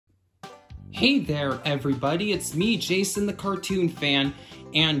Hey there, everybody. It's me, Jason the Cartoon Fan,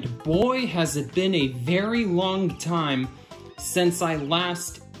 and boy, has it been a very long time since I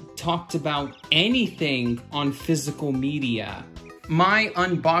last talked about anything on physical media. My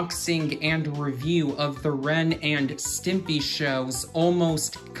unboxing and review of the Ren and Stimpy Show's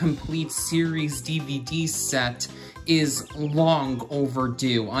almost complete series DVD set is long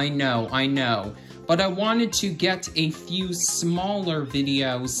overdue. I know. But I wanted to get a few smaller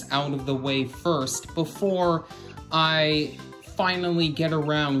videos out of the way first before I finally get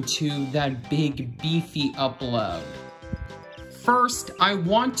around to that big beefy upload. First, I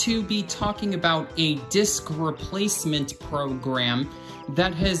want to be talking about a disc replacement program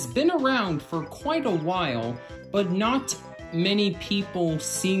that has been around for quite a while, but not many people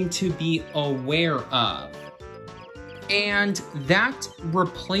seem to be aware of. And that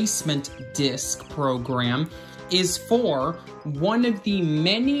replacement disc program is for one of the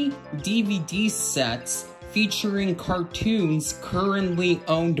many DVD sets featuring cartoons currently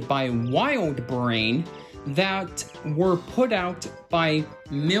owned by WildBrain that were put out by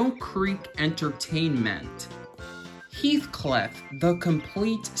Mill Creek Entertainment. HEATHCLIFF, the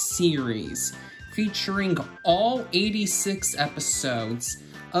complete series, featuring all 86 episodes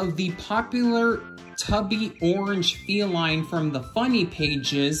of the popular tubby orange feline from the Funny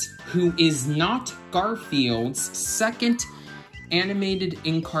Pages, who is not Garfield's second animated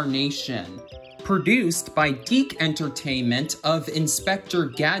incarnation. Produced by Geek Entertainment of Inspector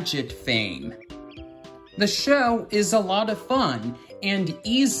Gadget fame. The show is a lot of fun, and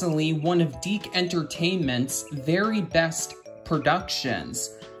easily one of Geek Entertainment's very best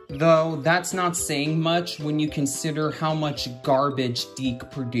productions, though that's not saying much when you consider how much garbage Geek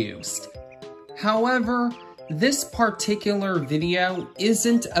produced. However, this particular video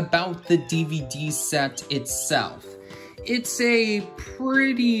isn't about the DVD set itself. It's a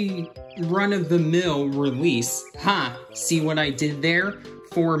pretty run-of-the-mill release. See what I did there?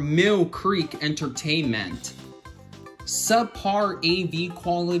 For Mill Creek Entertainment. Subpar AV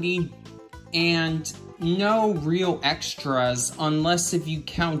quality and no real extras unless if you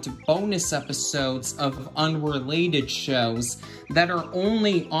count bonus episodes of unrelated shows that are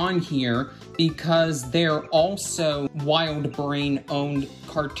only on here because they're also WildBrain-owned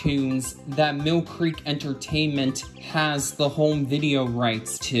cartoons that Mill Creek Entertainment has the home video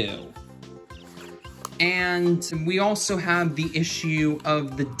rights to. And we also have the issue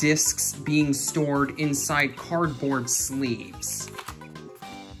of the discs being stored inside cardboard sleeves.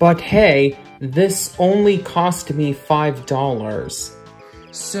 But hey, this only cost me $5.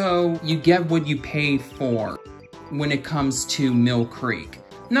 So you get what you pay for when it comes to Mill Creek.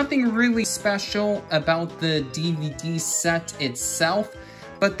 Nothing really special about the DVD set itself,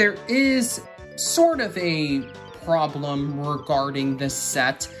 but there is sort of a problem regarding this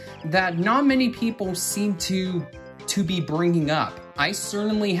set that not many people seem to be bringing up. I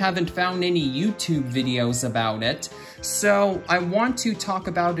certainly haven't found any YouTube videos about it, so I want to talk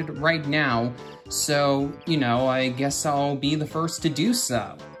about it right now, so, I guess I'll be the first to do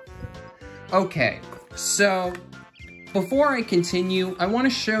so. Okay, so before I continue, I want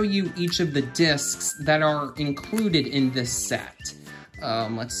to show you each of the discs that are included in this set.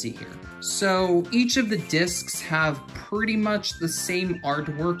 Let's see here. So each of the discs have pretty much the same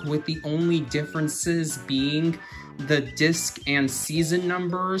artwork, with the only differences being the disc and season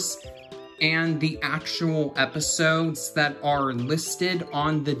numbers and the actual episodes that are listed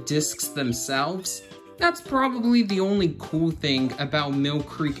on the discs themselves. That's probably the only cool thing about Mill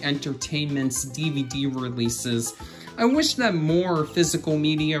Creek Entertainment's DVD releases. I wish that more physical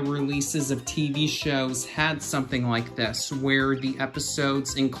media releases of TV shows had something like this, where the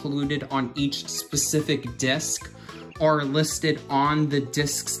episodes included on each specific disc are listed on the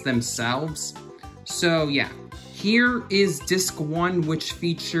discs themselves. So yeah, here is disc 1, which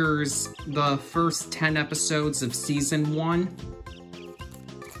features the first 10 episodes of season 1.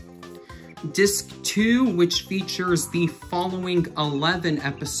 Disc 2, which features the following 11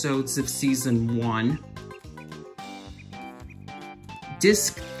 episodes of season 1.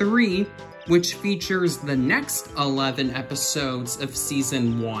 Disc 3, which features the next 11 episodes of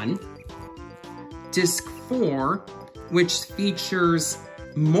Season 1. Disc 4, which features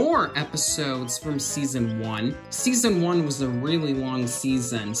more episodes from Season 1. Season 1 was a really long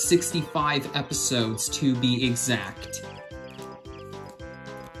season, 65 episodes to be exact.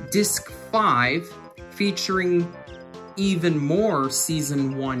 Disc 5, featuring even more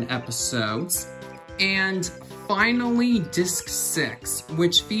Season 1 episodes. And finally, Disc 6,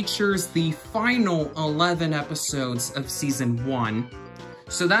 which features the final 11 episodes of Season 1.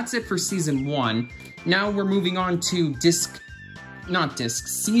 So that's it for Season 1. Now we're moving on to Disc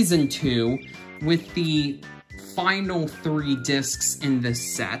Season 2, with the final 3 discs in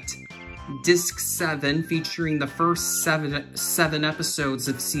this set. Disc 7, featuring the first 7 episodes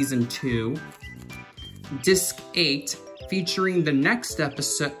of Season 2. Disc 8, featuring the next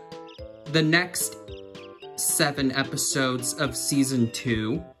 7 episodes of Season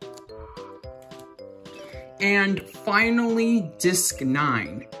 2. And finally, Disc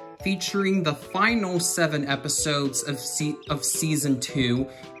 9, featuring the final 7 episodes of Season 2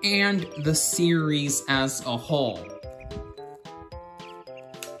 and the series as a whole.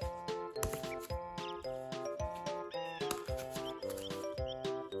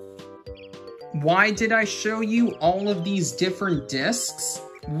 Why did I show you all of these different discs?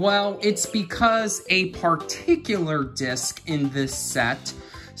 Well, it's because a particular disc in this set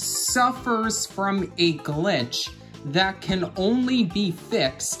suffers from a glitch that can only be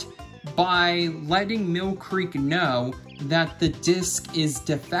fixed by letting Mill Creek know that the disc is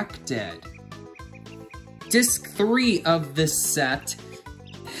defected. Disc 3 of this set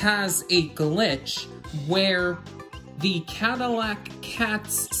has a glitch where the Cadillac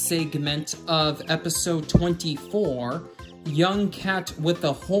Cats segment of episode 24, Young Cat with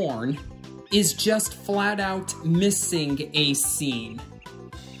a Horn, is just flat out missing a scene.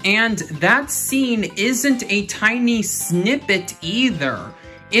 And that scene isn't a tiny snippet either.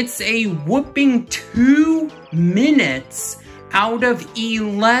 It's a whooping 2 minutes out of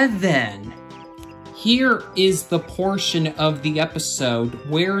 11. Here is the portion of the episode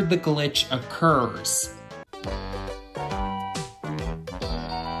where the glitch occurs.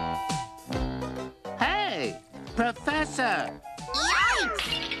 Hey, Professor!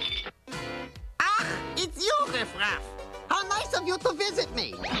 Yikes! Ach, it's you, Riff Raff. How nice of you to visit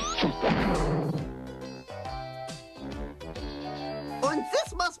me. And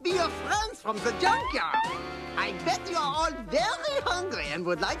this must be your friends from the junkyard. I bet you are all very hungry and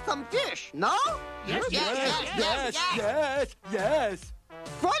would like some fish, no? Yes.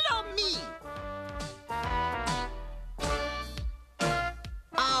 Follow me.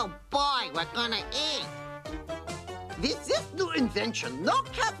 Oh boy, we're gonna eat. With this new invention, no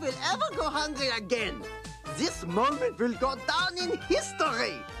cat will ever go hungry again. This moment will go down in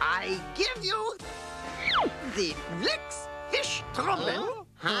history. I give you the Blix Fish Trumpet.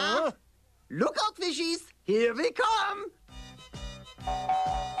 Huh? Look out, fishies. Here we come.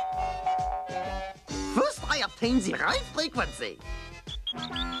 First, I obtain the right frequency.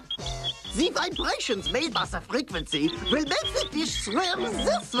 The vibrations made by the frequency will make the fish swim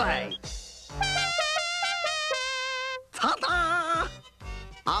this way. Ta-da!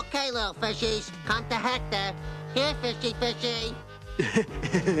 Okay, little fishies, come to Hector. Here, fishy.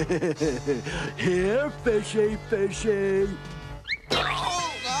 Here, fishy.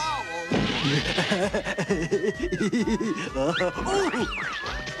 Oh, no!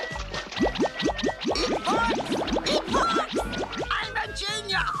 It works! I'm a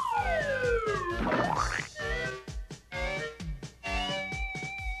genius!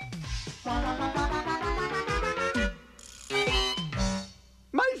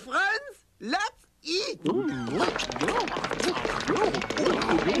 My friends, let's eat!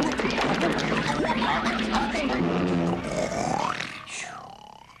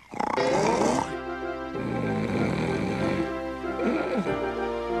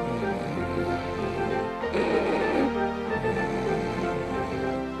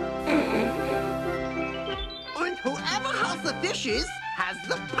 And whoever has the fishes has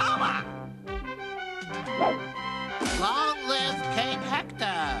the power! Long live King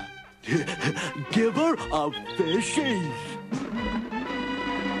Hector! Giver of fishies.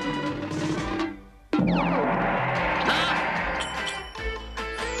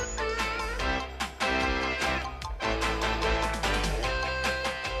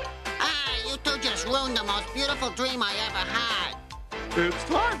 You two just ruined the most beautiful dream I ever had. It's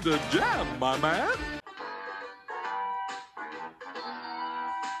time to jam, my man.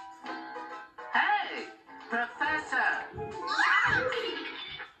 Hey, Professor!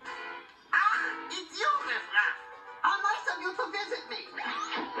 It's you, Riff Raff. How nice of you to visit me.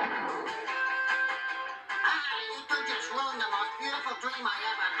 You two just ruined the most beautiful dream I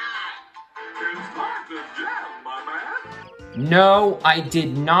ever had. It's time to jam, my man. No, I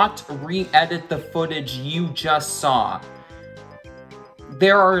did not re-edit the footage you just saw.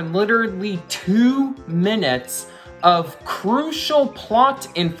 There are literally 2 minutes of crucial plot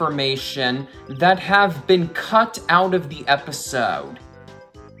information that have been cut out of the episode.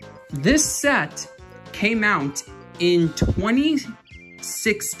 This set came out in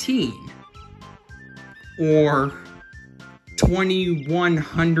 2016, or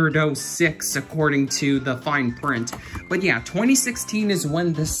 2106 according to the fine print. But yeah, 2016 is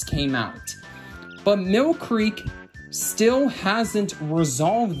when this came out. But Mill Creek still hasn't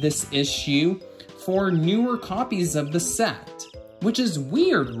resolved this issue for newer copies of the set, which is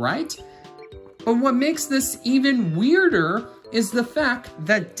weird, right? But what makes this even weirder is the fact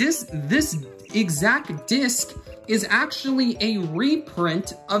that this exact disc is actually a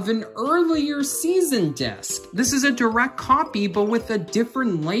reprint of an earlier season disc. This is a direct copy, but with a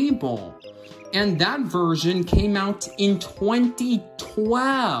different label. And that version came out in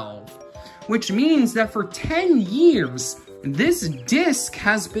 2012, which means that for 10 years, this disc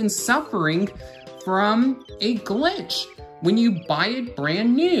has been suffering from a glitch when you buy it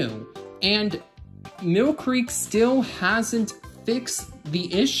brand new. And Mill Creek still hasn't fixed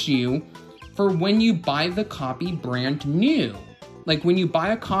the issue for when you buy the copy brand new. Like when you buy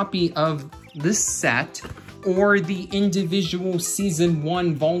a copy of this set or the individual Season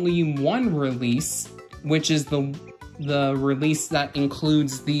 1 Volume 1 release, which is the release that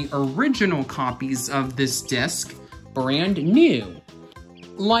includes the original copies of this disc brand new.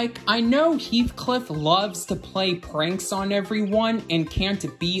 Like, I know Heathcliff loves to play pranks on everyone and can't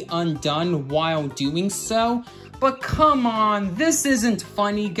be undone while doing so, but come on, this isn't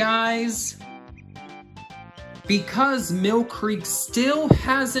funny, guys. Because Mill Creek still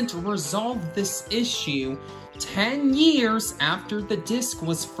hasn't resolved this issue 10 years after the disc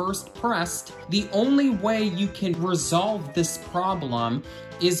was first pressed, the only way you can resolve this problem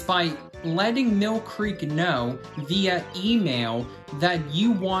is by letting Mill Creek know via email that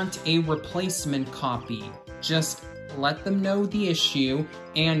you want a replacement copy. Just let them know the issue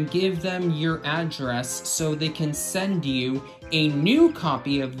and give them your address so they can send you a new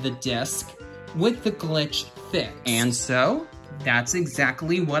copy of the disc with the glitch fixed. And so, that's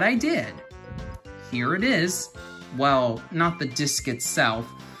exactly what I did. Here it is. Well, not the disc itself,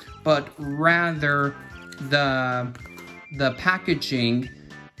 but rather the packaging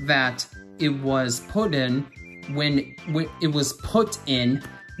that it was put in when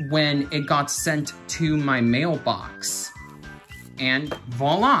it got sent to my mailbox. And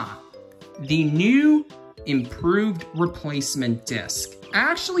voila! The new improved replacement disc. I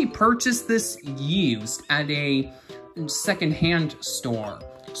actually purchased this used at a secondhand store.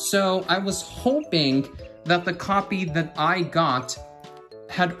 So I was hoping that the copy that I got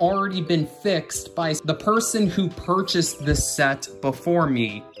had already been fixed by the person who purchased this set before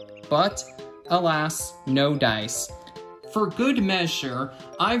me. But alas, no dice. For good measure,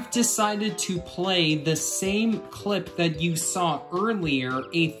 I've decided to play the same clip that you saw earlier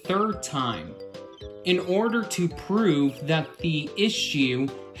a third time, in order to prove that the issue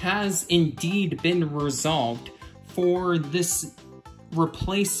has indeed been resolved for this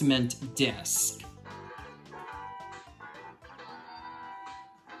replacement disc.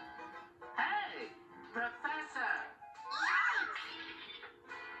 Hey, Professor!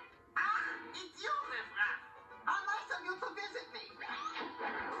 It's you, Riff-Raff. How nice of you to visit me.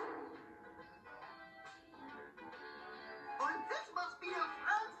 And this must be your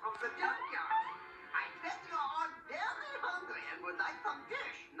friends from the junkyard. I bet you're all very hungry and would like some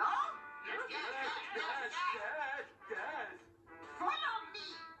dish, no? Yes. Follow me.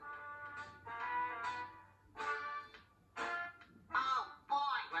 Oh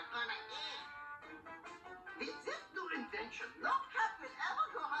boy, we're gonna eat. With this new invention, no cat will ever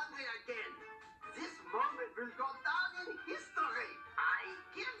go hungry again. This moment will go down in history. I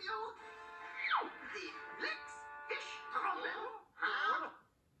give you the Flix fish trumpet. Huh?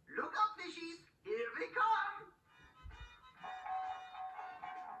 Look up, fishies. Here we come.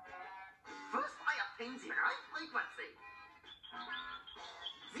 First, I obtain the right frequency.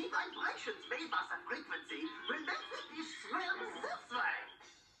 The vibrations made by the frequency will make the fish swim this way.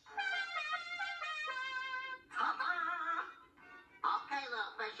 Ta-da! Okay,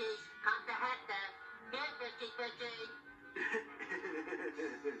 little fishies, come to Hector. Here, fishy.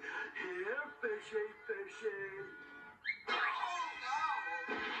 Here, fishy.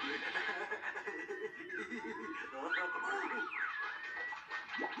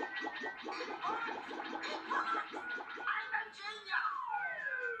 I'm a genius!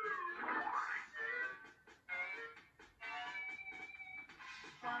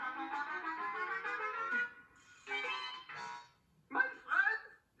 My friend,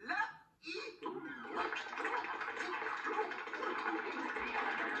 let's eat!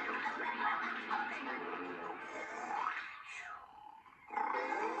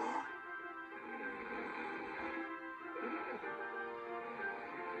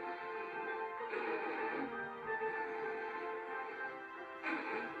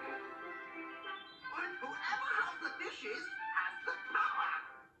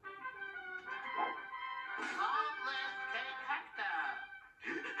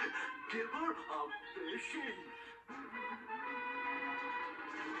 Give her a fishy. You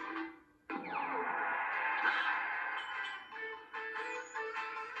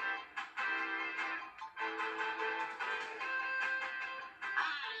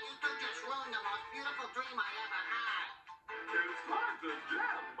two just ruined the most beautiful dream I ever had. It's time to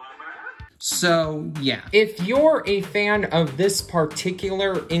jam, my man. So, yeah. If you're a fan of this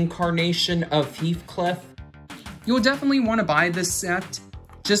particular incarnation of Heathcliff, you'll definitely want to buy this set.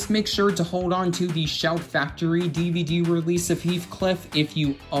 Just make sure to hold on to the Shout Factory DVD release of Heathcliff if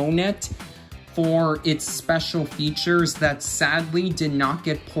you own it, for its special features that sadly did not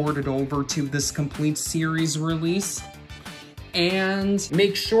get ported over to this complete series release. And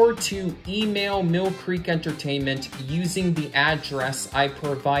make sure to email Mill Creek Entertainment using the address I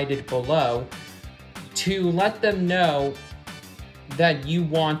provided below to let them know that you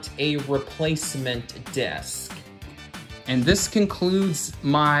want a replacement disc. And this concludes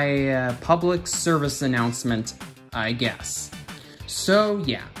my public service announcement, I guess. So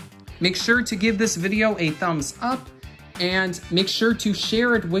yeah, make sure to give this video a thumbs up and make sure to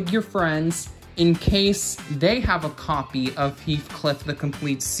share it with your friends in case they have a copy of Heathcliff the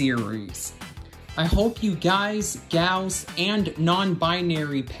Complete Series. I hope you guys, gals, and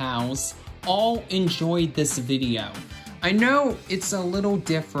non-binary pals all enjoyed this video. I know it's a little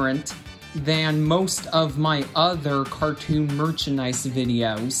different than most of my other cartoon merchandise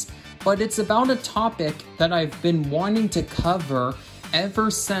videos, but it's about a topic that I've been wanting to cover ever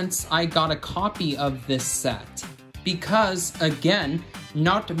since I got a copy of this set. Because, again,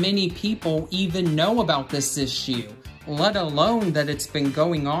 not many people even know about this issue, let alone that it's been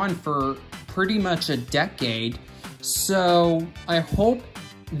going on for pretty much a decade. So I hope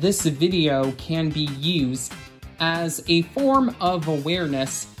this video can be used as a form of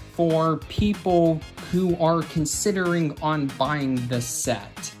awareness for people who are considering on buying this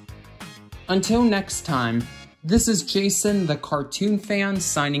set. Until next time, this is Jason the Cartoon Fan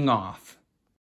signing off.